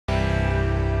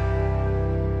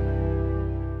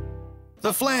The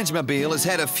Flangemobile has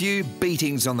had a few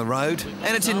beatings on the road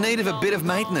and it's in need of a bit of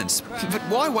maintenance. But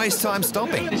why waste time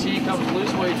stopping? This here comes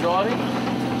loose while you're driving,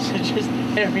 so just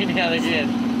every now and again,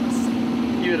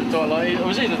 give it a tight line. It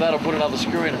was either that or put another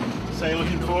screw in it. So you're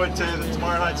looking forward to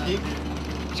tomorrow night's gig?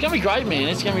 It's going to be great, man.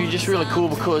 It's going to be just really cool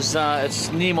because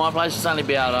it's near my place. It's only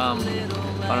about, I don't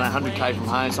know, 100k from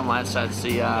home, something like that. So it's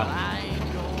the,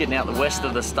 getting out the west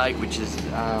of the state, which is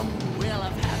going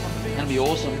to be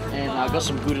awesome. And I've got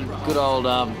some good old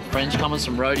friends coming,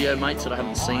 some rodeo mates that I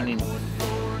haven't seen in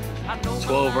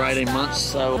 12 or 18 months.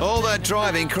 So all that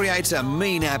driving creates a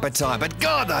mean appetite, but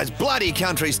God, those bloody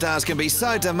country stars can be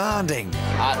so demanding.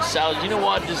 Salad, you know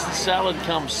what? Does the salad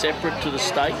come separate to the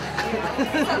steak?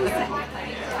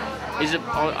 Is it?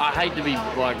 I hate to be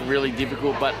like really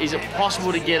difficult, but is it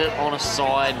possible to get it on a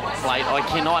side plate? I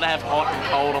cannot have hot and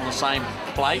cold on the same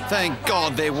plate. Thank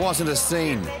God there wasn't a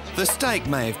scene. The steak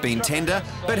may have been tender,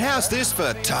 but how's this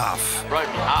for tough? Broke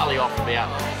my Harley off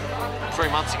about 3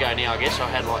 months ago now, I guess. I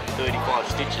had like 35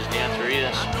 stitches down through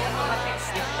here.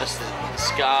 That's the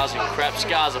scars and crap.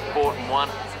 Scars are fought and won.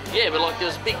 Yeah, but like there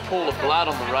was a big pool of blood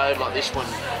on the road like this one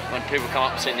when people come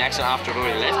up and see the accident after I'd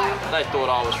already left. They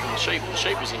thought I was from the sheep. The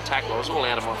sheep was intact. I was all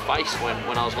out of my face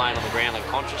when I was laying on the ground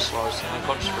unconscious. I was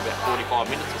unconscious for about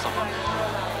 45 minutes or something.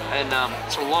 And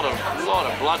it's a lot of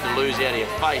blood to lose out of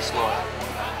your face, like.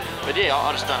 But yeah,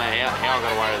 I just don't know how I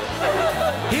got away with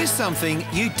it. Here's something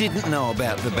you didn't know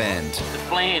about the band. The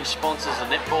Flange sponsors a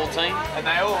netball team. And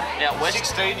they all, out west.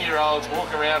 16-year-olds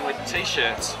walk around with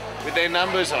T-shirts with their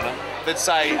numbers on them that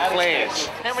say Flange.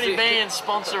 How many bands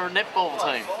sponsor a netball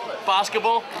team?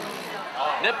 Basketball?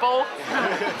 Netball?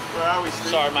 Where are we,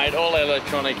 Steve? Sorry, mate, all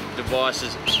electronic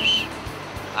devices.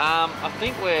 I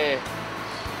think we're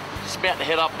just about to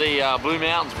head up the Blue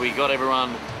Mountains. We got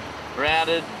everyone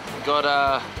routed, got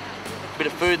a bit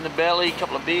of food in the belly, a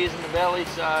couple of beers in the belly,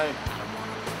 so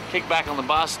kick back on the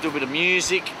bus, do a bit of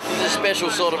music. It's a special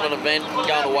sort of an event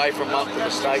going away from up to the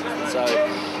state. So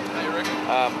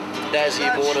Daz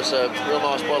here bought us a real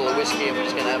nice bottle of whiskey and we're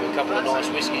just going to have a couple of nice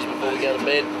whiskeys before we go to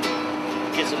bed.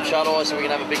 Get some shut-eye so we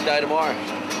can have a big day tomorrow.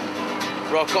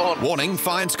 Rock on. Warning,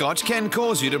 fine scotch can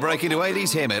cause you to break into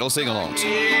 80s hair metal sing-alongs.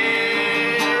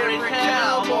 Every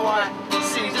cowboy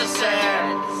sings a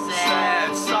sad,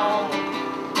 sad song.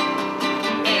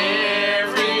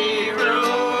 Every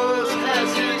rose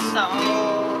has its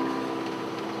song.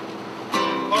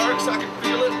 Marks, I can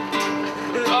feel it.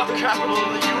 Rock capital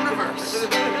of the universe.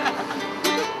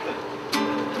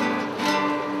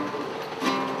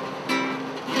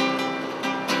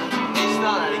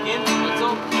 Start it again. That's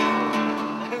all.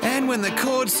 And when the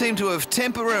chords seem to have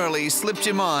temporarily slipped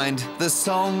your mind, the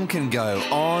song can go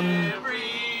on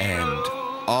and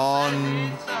on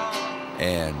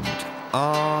and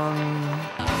on.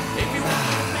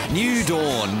 New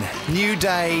dawn, new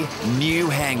day, new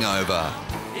hangover.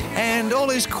 And all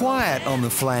is quiet on the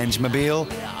Flangemobile.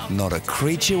 Not a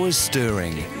creature was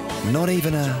stirring, not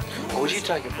even a... Would you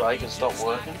take a break and stop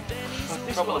working?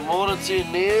 Top of the morning to you,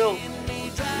 Neil.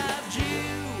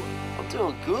 I'm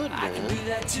doing good, man.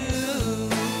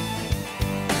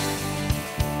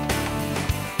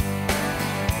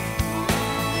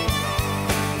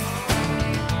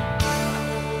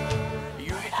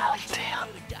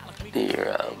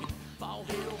 Near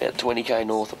about 20k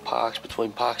north of Parks,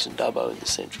 between Parks and Dubbo in the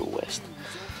central west.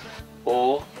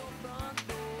 Or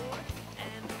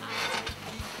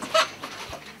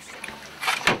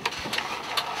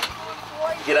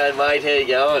g'day mate, how you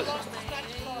going?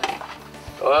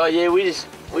 Oh yeah, we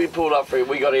pulled up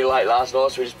we got here late last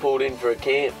night, so we just pulled in for a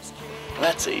camp.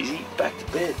 That's easy, back to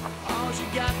bed.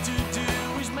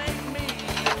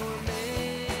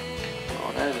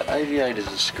 Oh no, the aviators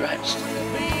are scratched.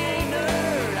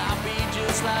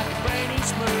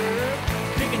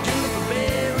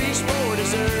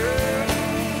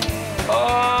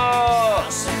 Oh!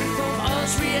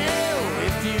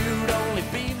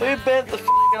 Who bent the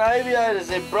f***ing aviators?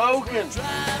 They're broken.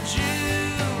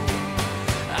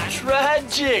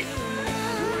 Tragic.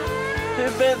 Who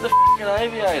bent the f***ing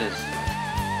aviators?